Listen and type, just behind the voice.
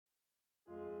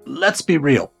Let's be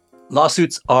real.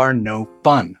 Lawsuits are no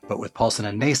fun, but with Paulson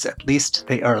and Nace, at least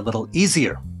they are a little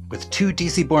easier. With two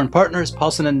DC-born partners,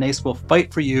 Paulson and Nace will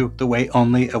fight for you the way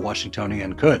only a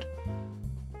Washingtonian could.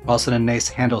 Paulson and Nace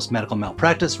handles medical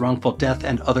malpractice, wrongful death,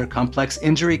 and other complex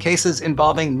injury cases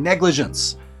involving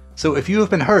negligence. So if you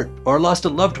have been hurt or lost a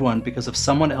loved one because of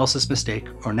someone else's mistake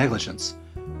or negligence,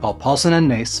 call Paulson and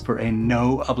Nace for a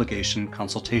no-obligation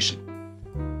consultation.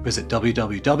 Visit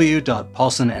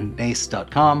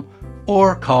www.paulsonandnace.com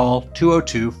or call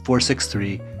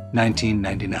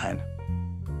 202-463-1999.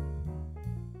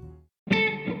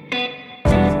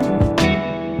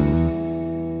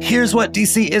 Here's what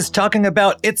DC is talking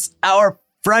about. It's our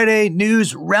Friday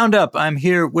News Roundup. I'm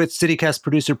here with CityCast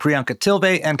producer Priyanka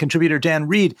Tilve and contributor Dan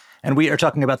Reed, and we are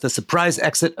talking about the surprise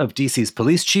exit of DC's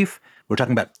police chief. We're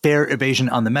talking about fare evasion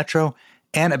on the metro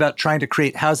and about trying to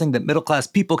create housing that middle-class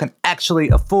people can actually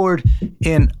afford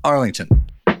in Arlington.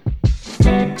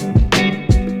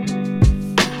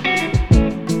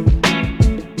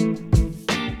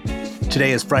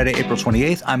 Today is Friday, April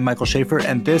 28th. I'm Michael Schaefer,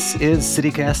 and this is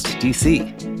CityCast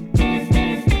DC.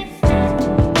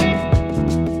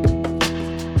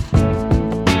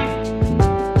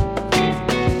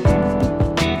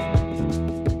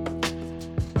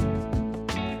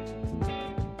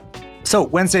 So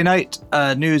Wednesday night,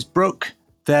 news broke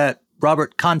that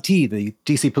Robert Conti, the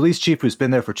DC police chief who's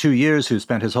been there for 2 years, who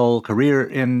spent his whole career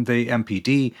in the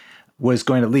MPD, was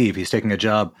going to leave. He's taking a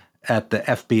job at the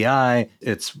FBI.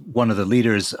 It's one of the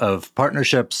leaders of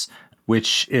partnerships,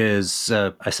 which is,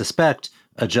 I suspect,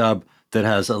 a job that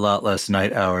has a lot less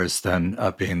night hours than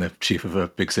being the chief of a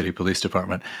big city police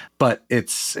department. But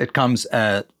it comes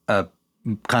at a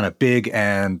kind of big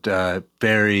and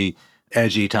very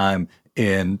edgy time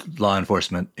in law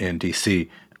enforcement in DC.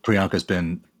 Priyanka's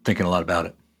been thinking a lot about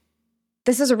it.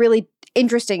 This is a really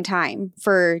interesting time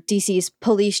for DC's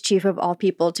police chief of all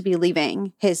people to be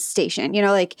leaving his station. You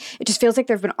know, like, it just feels like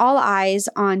there have been all eyes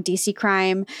on DC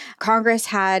crime. Congress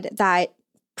had that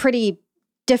pretty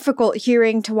difficult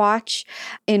hearing to watch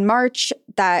in March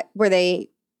where they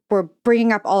were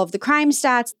bringing up all of the crime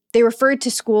stats. They referred to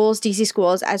schools, DC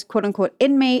schools, as quote unquote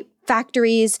inmate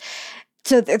factories.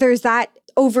 So there's that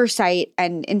oversight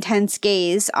and intense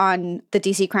gaze on the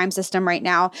DC crime system right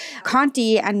now.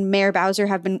 Conti and Mayor Bowser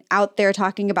have been out there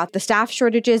talking about the staff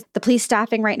shortages. The police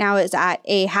staffing right now is at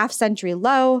a half-century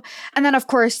low. And then, of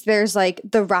course, there's like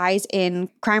the rise in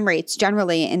crime rates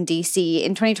generally in DC.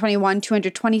 In 2021,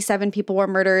 227 people were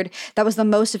murdered. That was the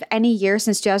most of any year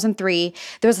since 2003.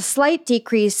 There was a slight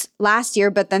decrease last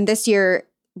year, but then this year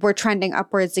we're trending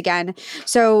upwards again.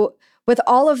 So with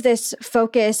all of this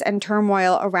focus and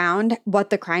turmoil around what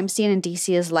the crime scene in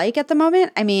DC is like at the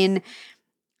moment, I mean,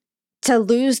 to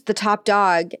lose the top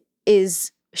dog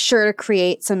is sure to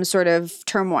create some sort of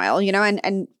turmoil, you know,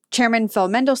 and Chairman Phil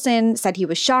Mendelson said he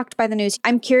was shocked by the news.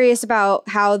 I'm curious about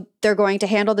how they're going to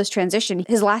handle this transition.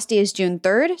 His last day is June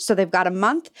 3rd, so they've got a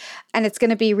month. And it's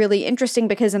going to be really interesting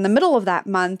because in the middle of that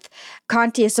month,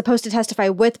 Conti is supposed to testify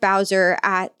with Bowser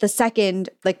at the second,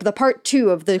 like the part 2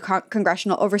 of the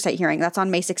congressional oversight hearing. That's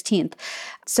on May 16th.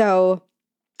 So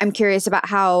I'm curious about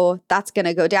how that's going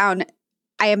to go down.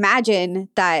 I imagine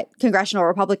that congressional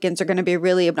Republicans are going to be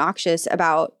really obnoxious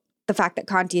about the fact that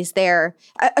Conti is there,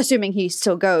 assuming he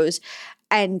still goes,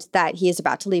 and that he is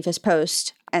about to leave his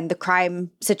post, and the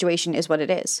crime situation is what it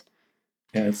is.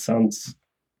 Yeah, it sounds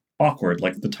awkward.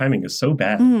 Like, the timing is so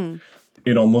bad.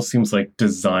 It almost seems like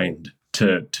designed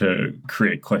to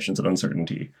create questions of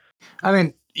uncertainty. I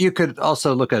mean, you could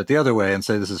also look at it the other way and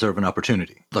say this is sort of an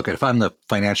opportunity. Look, if I'm the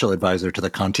financial advisor to the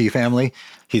Conti family,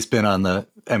 he's been on the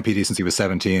MPD since he was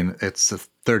 17. It's a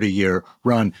 30-year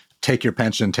run. Take your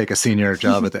pension, take a senior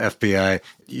job at the FBI,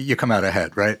 you come out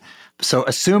ahead, right? So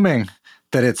assuming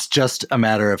that it's just a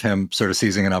matter of him sort of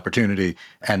seizing an opportunity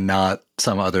and not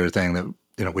some other thing that,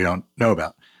 you know, we don't know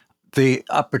about. The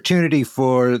opportunity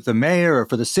for the mayor or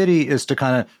for the city is to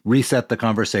kind of reset the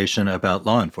conversation about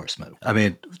law enforcement. I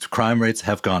mean, crime rates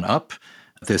have gone up.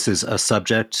 This is a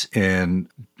subject in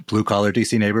blue-collar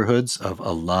DC neighborhoods of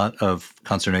a lot of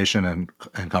consternation and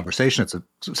conversation. It's a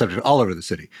subject all over the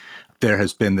city. There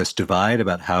has been this divide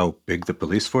about how big the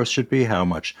police force should be, how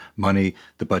much money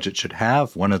the budget should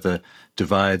have. One of the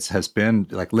divides has been,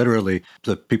 like, literally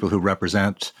the people who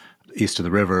represent east of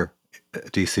the river,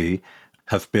 DC,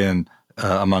 have been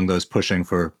among those pushing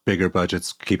for bigger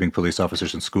budgets, keeping police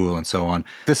officers in school and so on.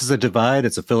 This is a divide.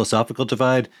 It's a philosophical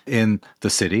divide in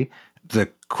the city. The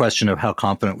question of how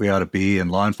confident we ought to be in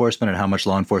law enforcement and how much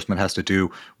law enforcement has to do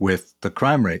with the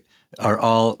crime rate are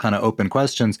all kind of open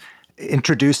questions.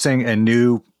 Introducing a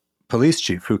new police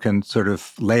chief who can sort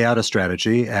of lay out a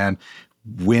strategy and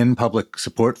win public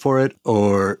support for it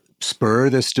or spur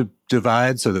this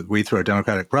divide so that we, through our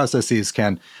democratic processes,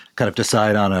 can kind of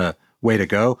decide on a way to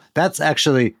go. That's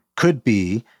actually could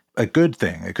be a good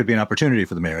thing. It could be an opportunity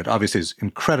for the mayor. It obviously is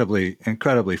incredibly,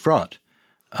 incredibly fraught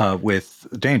with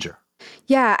danger.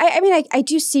 Yeah, I mean, I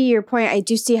do see your point. I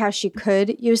do see how she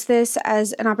could use this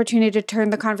as an opportunity to turn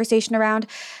the conversation around.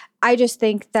 I just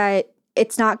think that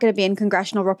it's not going to be in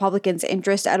congressional Republicans'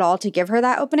 interest at all to give her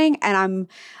that opening. And I'm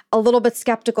a little bit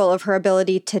skeptical of her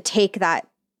ability to take that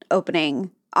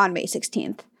opening on May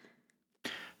 16th.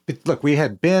 Look, we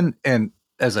had been in,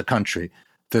 as a country,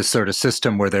 this sort of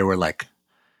system where there were like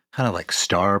kind of like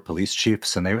star police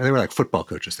chiefs, and they were like football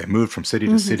coaches. They moved from city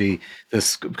to city.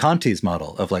 This Conti's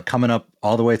model of like coming up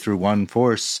all the way through one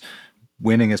force,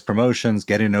 winning his promotions,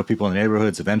 getting to know people in the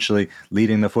neighborhoods, eventually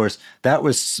leading the force. That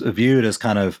was viewed as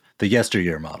kind of the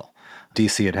yesteryear model.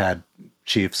 DC had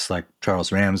chiefs like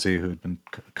Charles Ramsey, who had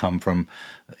come from,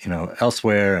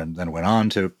 elsewhere and then went on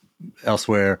to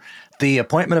elsewhere. The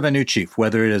appointment of a new chief,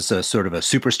 whether it is a sort of a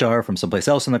superstar from someplace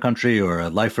else in the country or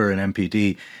a lifer in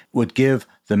MPD, would give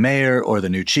the mayor or the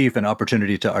new chief an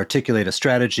opportunity to articulate a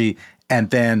strategy,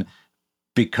 and then,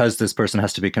 because this person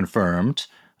has to be confirmed,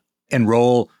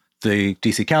 enroll the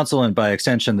DC Council and by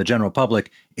extension the general public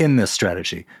in this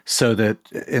strategy, so that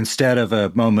instead of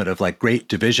a moment of like great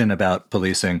division about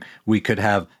policing, we could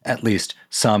have at least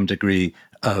some degree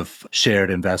of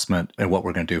shared investment in what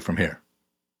we're going to do from here.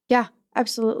 Yeah,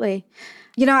 absolutely.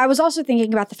 I was also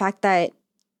thinking about the fact that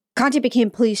Conti became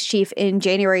police chief in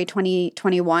January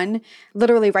 2021,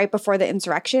 literally right before the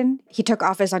insurrection. He took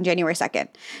office on January 2nd.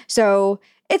 So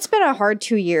it's been a hard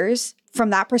 2 years. From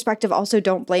that perspective, also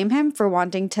don't blame him for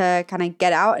wanting to kind of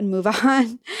get out and move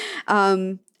on.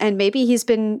 And maybe he's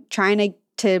been trying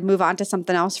to move on to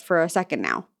something else for a second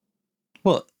now.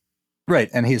 Well, right.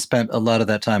 And he spent a lot of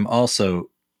that time also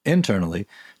internally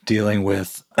dealing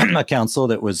with a council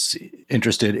that was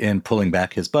interested in pulling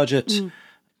back his budget,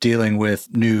 dealing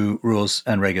with new rules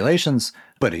and regulations.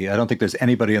 But I don't think there's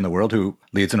anybody in the world who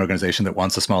leads an organization that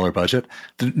wants a smaller budget.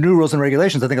 The new rules and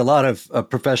regulations, I think a lot of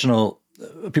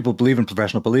people believe in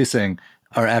professional policing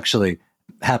are actually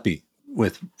happy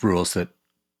with rules that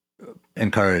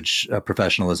encourage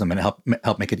professionalism and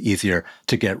help make it easier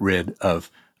to get rid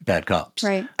of bad cops.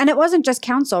 Right. And it wasn't just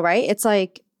council, right? It's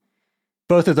like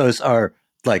both of those are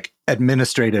like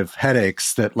administrative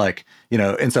headaches that, like,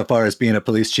 insofar as being a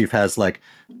police chief has like,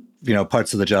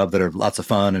 parts of the job that are lots of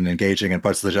fun and engaging and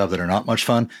parts of the job that are not much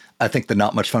fun. I think the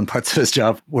not much fun parts of his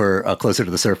job were closer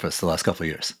to the surface the last couple of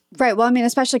years. Right. Well, I mean,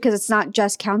 especially because it's not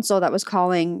just council that was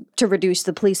calling to reduce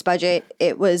the police budget.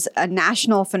 It was a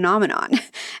national phenomenon.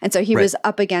 And so he was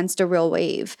up against a real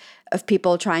wave of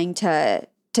people trying to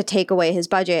take away his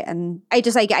budget. And I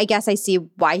guess I see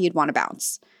why he'd want to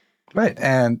bounce. Right.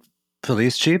 And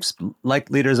police chiefs, like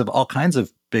leaders of all kinds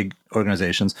of big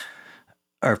organizations,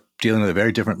 are dealing with a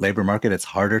very different labor market. It's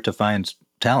harder to find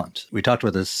talent. We talked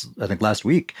about this, I think, last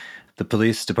week. The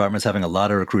police department's having a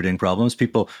lot of recruiting problems.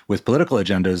 People with political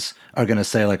agendas are going to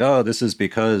say, like, oh, this is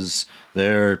because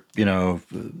they're,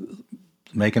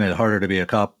 making it harder to be a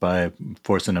cop by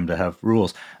forcing them to have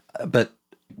rules. But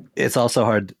it's also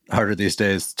harder these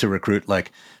days to recruit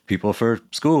like people for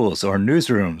schools or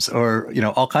newsrooms or,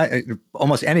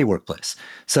 almost any workplace.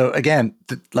 So again,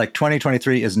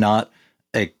 2023 is not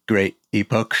a great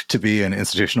epoch to be in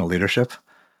institutional leadership.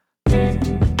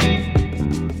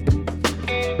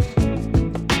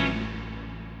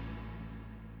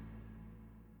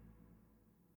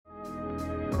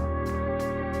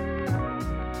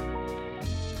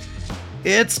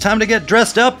 It's time to get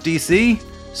dressed up, DC.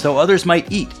 So Others Might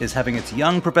Eat is having its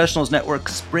Young Professionals Network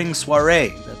Spring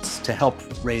Soiree. That's to help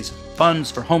raise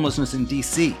funds for homelessness in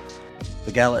DC.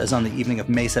 The gala is on the evening of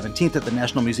May 17th at the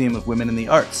National Museum of Women in the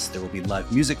Arts. There will be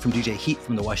live music from DJ Heat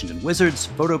from the Washington Wizards,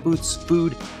 photo booths,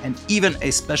 food, and even a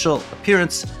special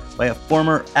appearance by a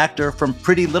former actor from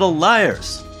Pretty Little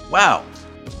Liars. Wow!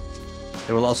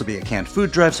 There will also be a canned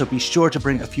food drive, so be sure to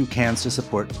bring a few cans to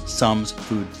support SUM's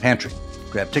Food Pantry.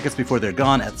 Grab tickets before they're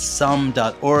gone at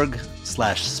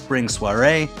sum.org/spring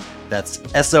soiree. That's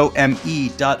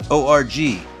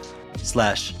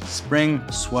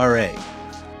SOME.org/spring soiree.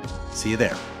 See you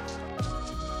there.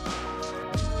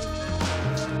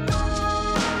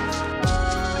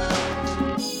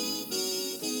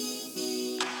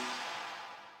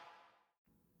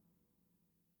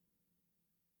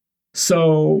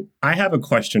 So I have a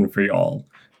question for y'all.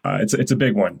 It's a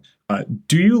big one.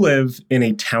 Do you live in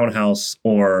a townhouse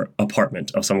or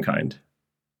apartment of some kind?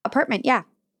 Apartment, yeah.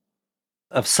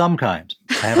 Of some kind.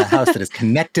 I have a house that is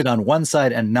connected on one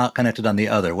side and not connected on the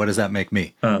other. What does that make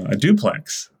me? A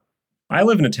duplex. I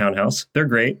live in a townhouse. They're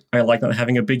great. I like not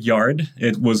having a big yard.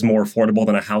 It was more affordable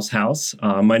than a house.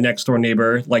 My next door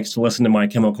neighbor likes to listen to My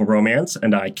Chemical Romance,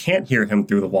 and I can't hear him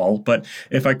through the wall. But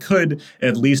if I could,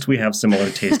 at least we have similar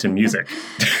taste in music.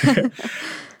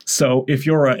 So if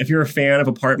you're a fan of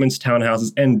apartments,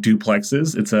 townhouses, and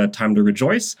duplexes, it's a time to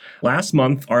rejoice. Last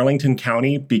month, Arlington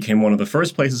County became one of the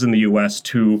first places in the U.S.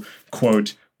 to,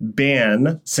 quote,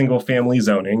 ban single-family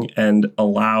zoning and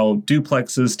allow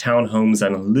duplexes, townhomes,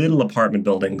 and little apartment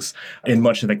buildings in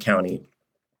much of the county.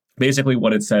 Basically,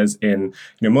 what it says in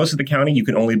most of the county, you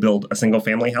can only build a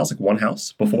single-family house, like one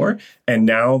house before, and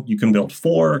now you can build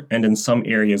 4, and in some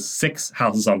areas, 6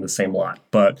 houses on the same lot.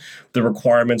 But the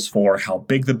requirements for how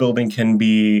big the building can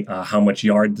be, how much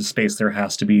yard the space there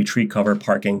has to be, tree cover,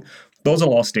 parking, those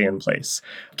will all stay in place.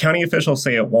 County officials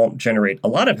say it won't generate a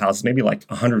lot of houses, maybe like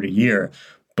 100 a year,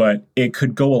 but it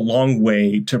could go a long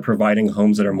way to providing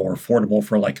homes that are more affordable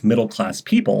for like middle-class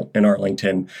people in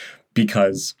Arlington,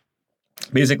 because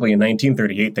basically in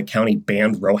 1938, the county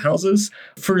banned row houses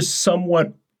for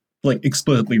somewhat like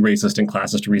explicitly racist and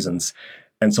classist reasons.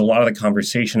 And so a lot of the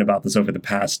conversation about this over the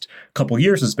past couple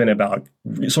years has been about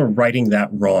sort of righting that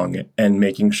wrong and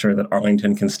making sure that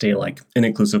Arlington can stay like an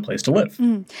inclusive place to live.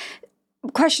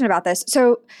 Question about this.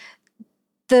 So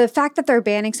the fact that they're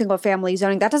banning single family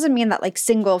zoning, that doesn't mean that like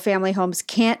single family homes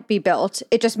can't be built.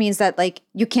 It just means that like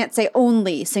you can't say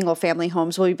only single family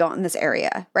homes will be built in this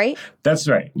area, right? That's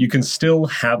right. You can still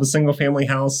have a single family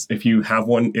house. If you have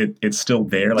one, it's still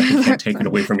there. Like you can't take it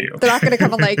away from you. They're not going to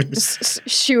come and like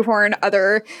shoehorn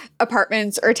other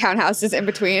apartments or townhouses in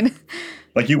between.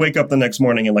 Like you wake up the next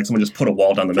morning and like someone just put a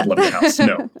wall down the middle of your house.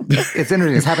 No. It's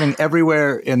interesting. It's happening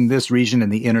everywhere in this region in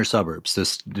the inner suburbs,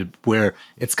 where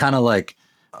it's kind of like,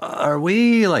 are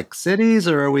we like cities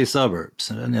or are we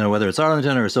suburbs? And, whether it's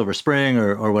Arlington or Silver Spring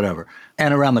or whatever,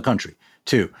 and around the country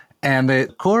too. And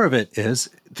the core of it is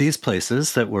these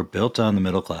places that were built on the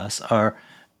middle class are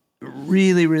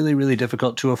really, really, really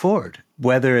difficult to afford.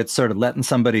 Whether it's sort of letting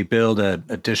somebody build an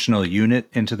additional unit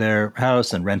into their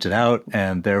house and rent it out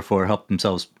and therefore help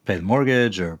themselves pay the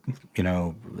mortgage or,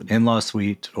 an in-law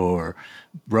suite or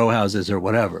row houses or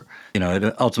whatever.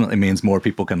 It ultimately means more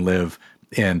people can live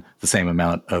in the same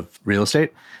amount of real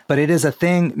estate. But it is a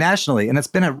thing nationally, and it's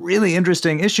been a really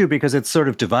interesting issue because it's sort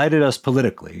of divided us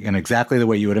politically in exactly the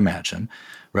way you would imagine,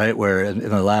 right? Where in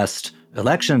the last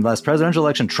presidential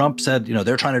election, Trump said,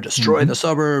 they're trying to destroy the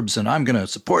suburbs and I'm going to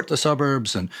support the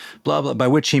suburbs and blah, blah, by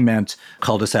which he meant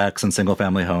cul-de-sacs and single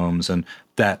family homes and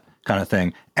that kind of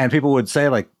thing. And people would say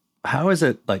like, how is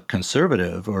it like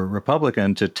conservative or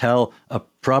Republican to tell a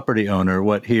property owner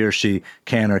what he or she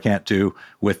can or can't do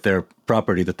with their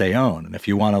property that they own? And if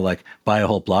you want to like buy a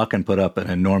whole block and put up an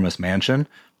enormous mansion,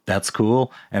 that's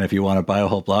cool. And if you want to buy a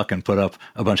whole block and put up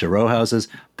a bunch of row houses,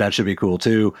 that should be cool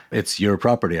too. It's your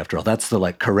property after all. That's the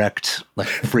like correct like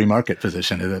free market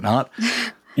position, is it not?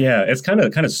 Yeah, it's kind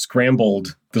of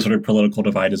scrambled the sort of political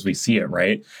divide as we see it,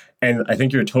 right? And I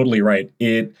think you're totally right.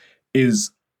 It is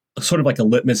sort of like a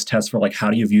litmus test for like,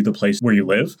 how do you view the place where you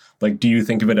live? Like, do you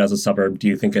think of it as a suburb? Do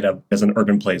you think of it as an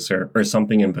urban place or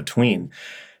something in between?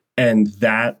 And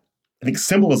that, I think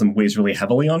symbolism weighs really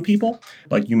heavily on people.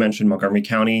 Like you mentioned, Montgomery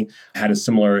County had a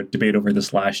similar debate over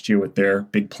this last year with their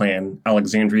big plan.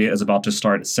 Alexandria is about to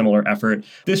start a similar effort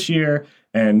this year.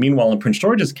 And meanwhile, in Prince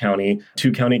George's County,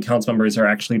 2 county council members are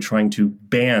actually trying to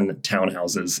ban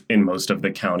townhouses in most of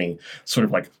the county, sort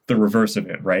of like the reverse of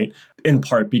it, right? In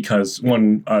part because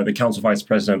the council vice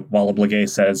president, Walla Blagay,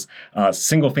 says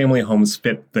single-family homes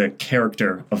fit the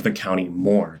character of the county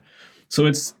more. So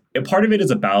part of it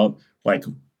is about like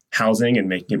housing and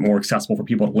making it more accessible for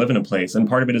people to live in a place. And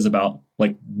part of it is about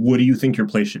like, what do you think your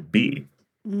place should be?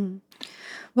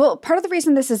 Well, part of the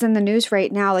reason this is in the news right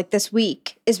now, like this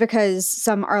week, is because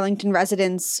some Arlington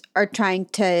residents are trying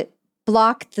to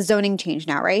block the zoning change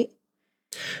now, right?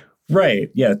 Right.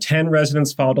 Yeah. 10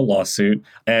 residents filed a lawsuit,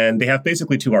 and they have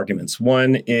basically 2 arguments.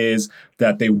 One is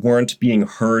that they weren't being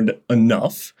heard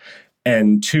enough,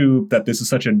 and 2, that this is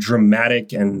such a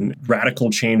dramatic and radical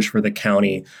change for the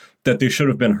county that they should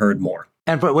have been heard more.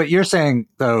 But what you're saying,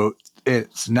 though,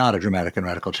 it's not a dramatic and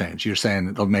radical change. You're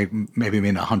saying it'll maybe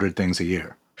mean 100 things a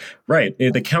year. Right.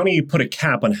 The county put a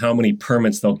cap on how many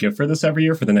permits they'll give for this every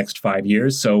year for the next 5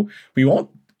 years. So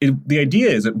the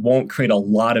idea is it won't create a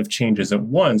lot of changes at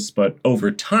once, but over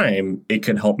time, it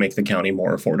could help make the county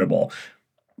more affordable.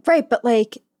 Right. But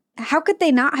like, how could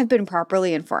they not have been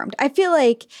properly informed? I feel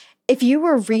like if you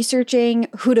were researching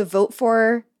who to vote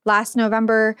for last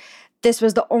November, this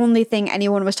was the only thing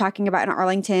anyone was talking about in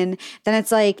Arlington, then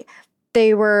it's like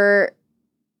they were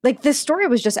Like this story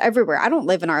was just everywhere. I don't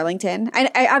live in Arlington.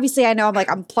 I obviously I know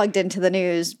I'm plugged into the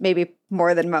news maybe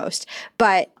more than most.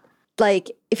 But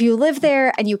like if you live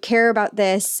there and you care about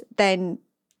this, then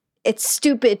it's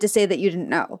stupid to say that you didn't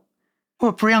know.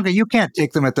 Well, Priyanka, you can't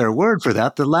take them at their word for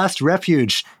that. The last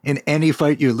refuge in any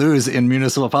fight you lose in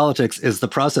municipal politics is the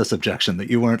process objection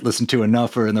that you weren't listened to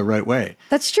enough or in the right way.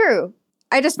 That's true.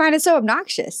 I just find it so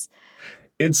obnoxious.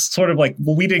 It's sort of like,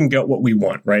 well, we didn't get what we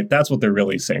want, right? That's what they're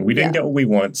really saying. We didn't get what we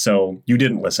want, so you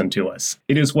didn't listen to us.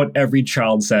 It is what every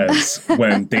child says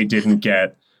when they didn't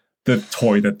get the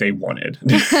toy that they wanted.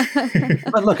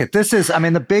 But look,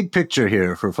 the big picture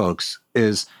here for folks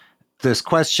is this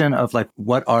question of like,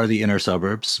 what are the inner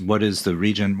suburbs? What is the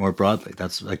region more broadly?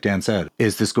 That's like Dan said.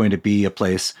 Is this going to be a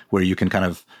place where you can kind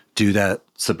of do that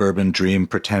suburban dream,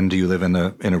 pretend you live in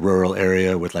a rural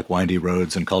area with like windy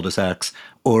roads and cul-de-sacs?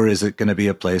 Or is it going to be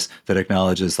a place that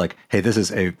acknowledges like, hey, this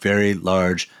is a very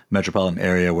large metropolitan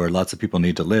area where lots of people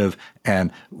need to live.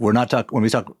 And when we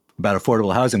talk about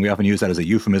affordable housing, we often use that as a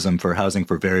euphemism for housing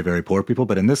for very, very poor people.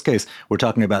 But in this case, we're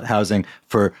talking about housing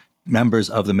for members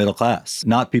of the middle class,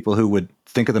 not people who would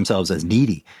think of themselves as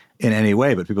needy in any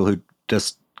way, but people who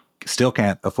just still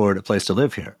can't afford a place to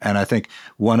live here. And I think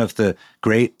one of the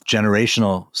great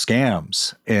generational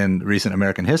scams in recent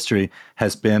American history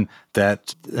has been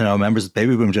that, members of the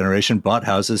baby boom generation bought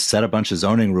houses, set a bunch of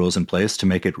zoning rules in place to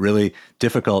make it really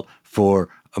difficult for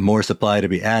more supply to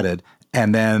be added.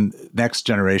 And then next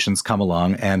generations come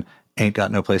along and ain't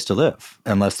got no place to live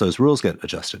unless those rules get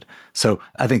adjusted. So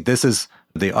I think this is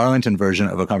the Arlington version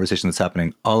of a conversation that's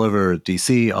happening all over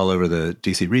DC, all over the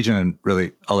DC region, and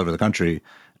really all over the country.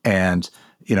 And,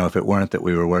 if it weren't that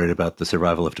we were worried about the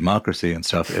survival of democracy and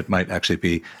stuff, it might actually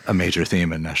be a major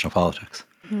theme in national politics.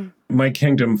 My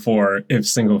kingdom for if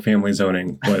single family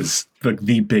zoning was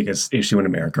the biggest issue in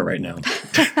America right now.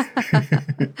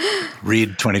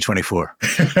 Read 2024.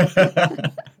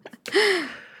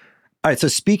 All right. So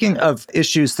speaking of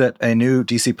issues that a new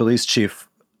DC police chief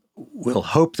will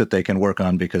hope that they can work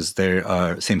on because they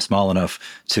seem small enough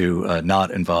to not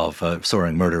involve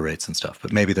soaring murder rates and stuff,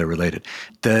 but maybe they're related.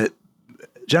 The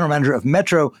general manager of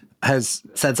Metro has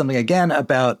said something again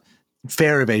about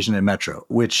fare evasion in Metro,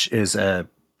 which is a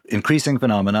increasing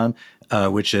phenomenon,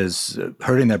 which is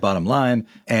hurting their bottom line.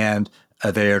 And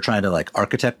they are trying to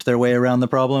architect their way around the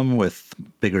problem with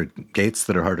bigger gates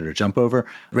that are harder to jump over.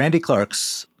 Randy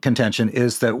Clark's contention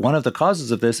is that one of the causes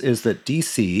of this is that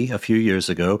DC a few years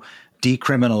ago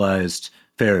decriminalized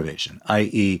fare evasion,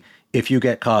 i.e., if you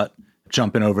get caught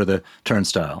jumping over the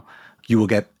turnstile, you will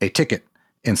get a ticket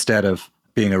instead of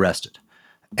being arrested.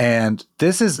 And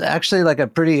this is actually a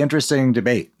pretty interesting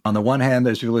debate. On the one hand,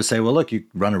 there's people who say, well, look, you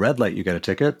run a red light, you get a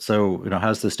ticket. So,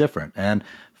 how's this different? And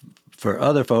for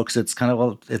other folks, it's kind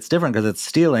of, it's different because it's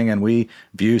stealing, and we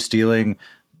view stealing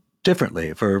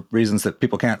differently for reasons that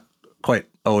people can't quite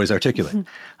always articulate.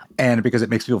 And because it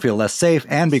makes people feel less safe,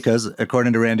 and because,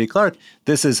 according to Randy Clark,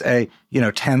 this is a,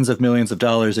 tens of millions of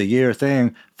dollars a year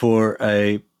thing for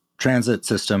a transit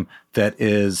system that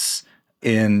is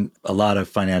in a lot of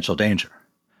financial danger.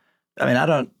 I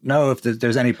don't know if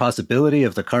there's any possibility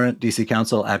of the current DC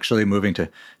Council actually moving to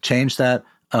change that,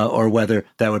 or whether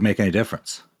that would make any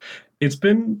difference. It's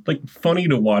been funny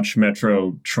to watch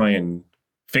Metro try and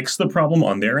fix the problem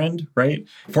on their end, right?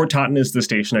 Fort Totten is the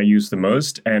station I use the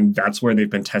most, and that's where they've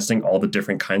been testing all the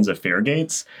different kinds of fare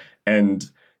gates. And,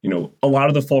 a lot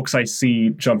of the folks I see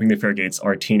jumping the fare gates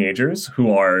are teenagers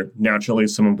who are naturally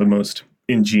some of the most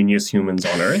ingenious humans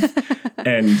on earth.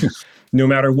 And no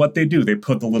matter what they do, they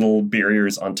put the little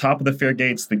barriers on top of the fare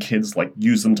gates. The kids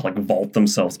use them to vault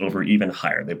themselves over even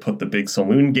higher. They put the big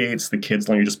saloon gates. The kids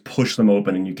let you just push them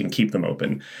open and you can keep them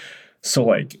open.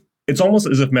 So it's almost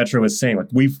as if Metro is saying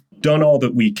we've done all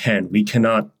that we can. We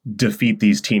cannot defeat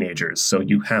these teenagers. So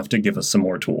you have to give us some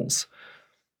more tools.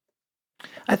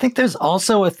 I think there's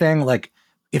also a thing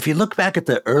if you look back at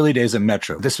the early days of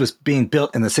Metro, this was being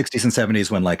built in the 60s and 70s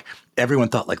when everyone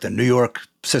thought the New York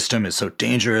system is so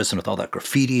dangerous and with all that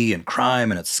graffiti and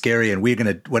crime and it's scary and we're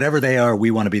going to, whatever they are,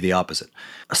 we want to be the opposite.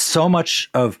 So much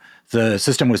of the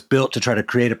system was built to try to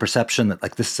create a perception that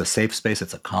this is a safe space,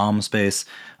 it's a calm space.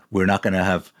 We're not going to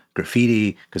have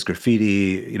graffiti because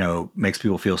graffiti, makes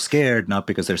people feel scared, not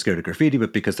because they're scared of graffiti,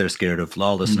 but because they're scared of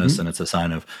lawlessness, and it's a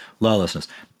sign of lawlessness.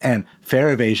 And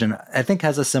fare evasion, I think,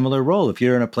 has a similar role. If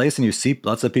you're in a place and you see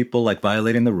lots of people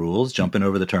violating the rules, jumping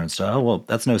over the turnstile, well,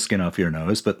 that's no skin off your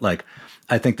nose. But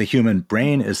I think the human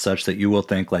brain is such that you will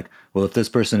think well, if this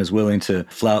person is willing to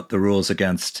flout the rules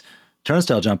against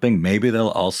turnstile jumping, maybe they'll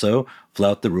also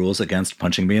flout the rules against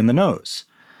punching me in the nose.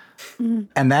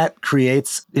 And that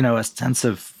creates, a sense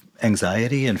of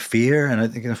anxiety and fear. And I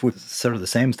think if we sort of the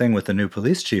same thing with the new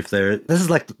police chief there, this is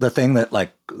like the thing that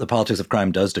like the politics of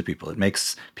crime does to people. It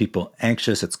makes people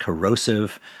anxious. It's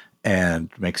corrosive and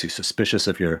makes you suspicious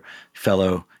of your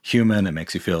fellow human. It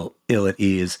makes you feel ill at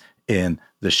ease in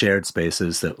the shared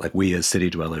spaces that like we as city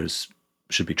dwellers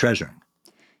should be treasuring.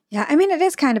 Yeah, I mean, it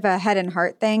is kind of a head and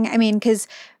heart thing. I mean, because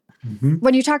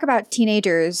when you talk about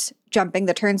teenagers jumping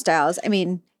the turnstiles, I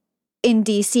mean, in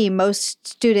DC, most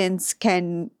students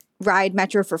can ride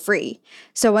Metro for free.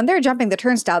 So when they're jumping the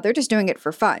turnstile, they're just doing it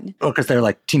for fun. Oh, because they're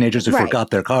like teenagers who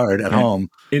forgot their card at home.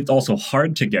 It's also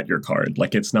hard to get your card.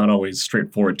 Like, it's not always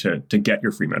straightforward to get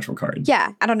your free Metro card.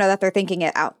 Yeah. I don't know that they're thinking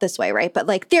it out this way, right? But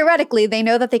like theoretically, they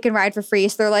know that they can ride for free.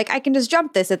 So they're like, I can just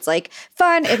jump this. It's like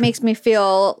fun. It makes me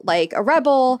feel like a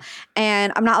rebel.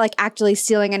 And I'm not like actually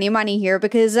stealing any money here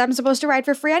because I'm supposed to ride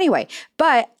for free anyway.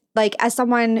 But like as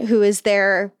someone who is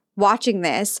there watching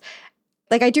this,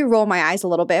 like I do roll my eyes a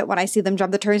little bit when I see them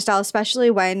jump the turnstile, especially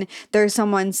when there's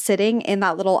someone sitting in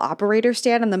that little operator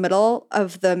stand in the middle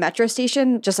of the metro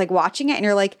station, just like watching it. And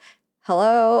you're like,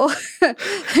 hello,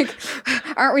 like,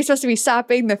 aren't we supposed to be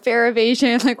stopping the fare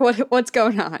evasion? Like what's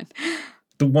going on?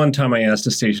 The one time I asked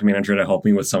a station manager to help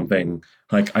me with something,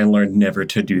 like I learned never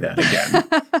to do that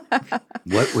again.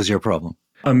 What was your problem?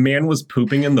 A man was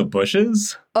pooping in the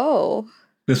bushes. Oh.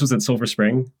 This was at Silver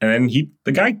Spring. And then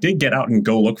the guy did get out and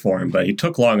go look for him, but he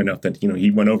took long enough that, he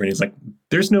went over and he's like,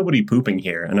 there's nobody pooping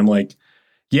here. And I'm like,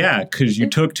 yeah, because you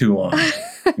took too long.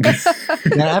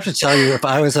 And I have to tell you, if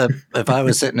I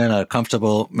was sitting in a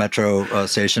comfortable Metro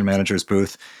station manager's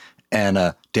booth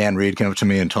and Dan Reed came up to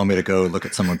me and told me to go look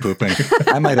at someone pooping,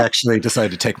 I might actually decide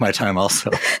to take my time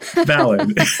also.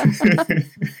 Valid.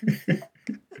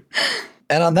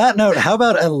 And on that note, how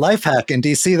about a life hack in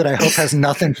DC that I hope has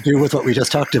nothing to do with what we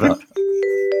just talked about?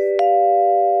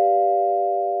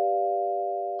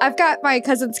 I've got my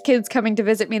cousin's kids coming to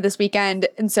visit me this weekend.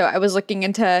 And so I was looking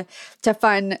into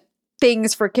fun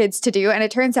things for kids to do. And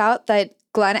it turns out that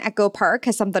Glen Echo Park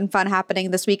has something fun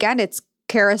happening this weekend. It's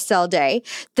Carousel Day.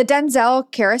 The Denzel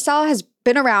Carousel has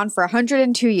been around for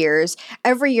 102 years.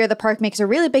 Every year, the park makes a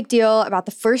really big deal about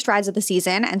the first rides of the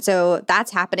season. And so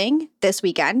that's happening this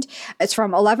weekend. It's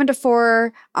from 11 to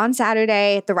 4 on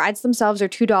Saturday. The rides themselves are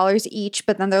 $2 each,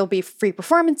 but then there'll be free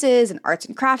performances and arts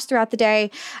and crafts throughout the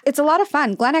day. It's a lot of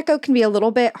fun. Glen Echo can be a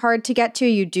little bit hard to get to.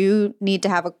 You do need to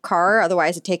have a car.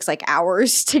 Otherwise, it takes like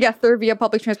hours to get there via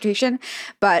public transportation.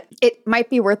 But it might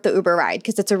be worth the Uber ride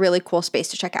because it's a really cool space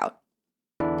to check out.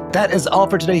 That is all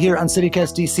for today here on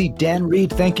CityCast DC. Dan Reed,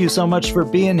 thank you so much for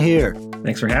being here.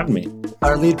 Thanks for having me.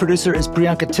 Our lead producer is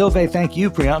Priyanka Tilve. Thank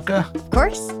you, Priyanka. Of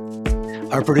course.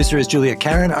 Our producer is Julia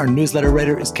Karen. Our newsletter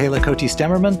writer is Kayla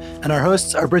Cote-Stemmerman. And our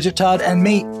hosts are Bridget Todd and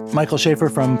me, Michael Schaefer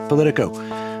from Politico.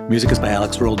 Music is by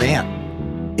Alex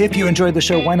Roldan. If you enjoyed the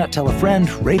show, why not tell a friend,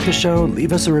 rate the show,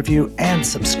 leave us a review, and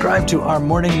subscribe to our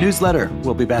morning newsletter.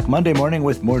 We'll be back Monday morning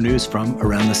with more news from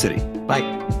around the city.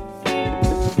 Bye.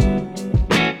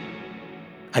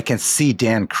 I can see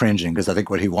Dan cringing because I think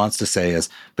what he wants to say is,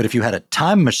 but if you had a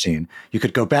time machine, you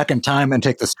could go back in time and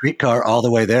take the streetcar all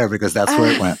the way there because that's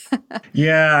where it went.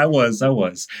 Yeah, I was.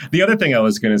 The other thing I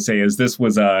was going to say is this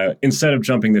was, instead of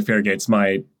jumping the fare gates,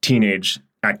 my teenage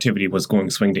activity was going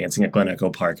swing dancing at Glen Echo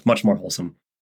Park. Much more wholesome.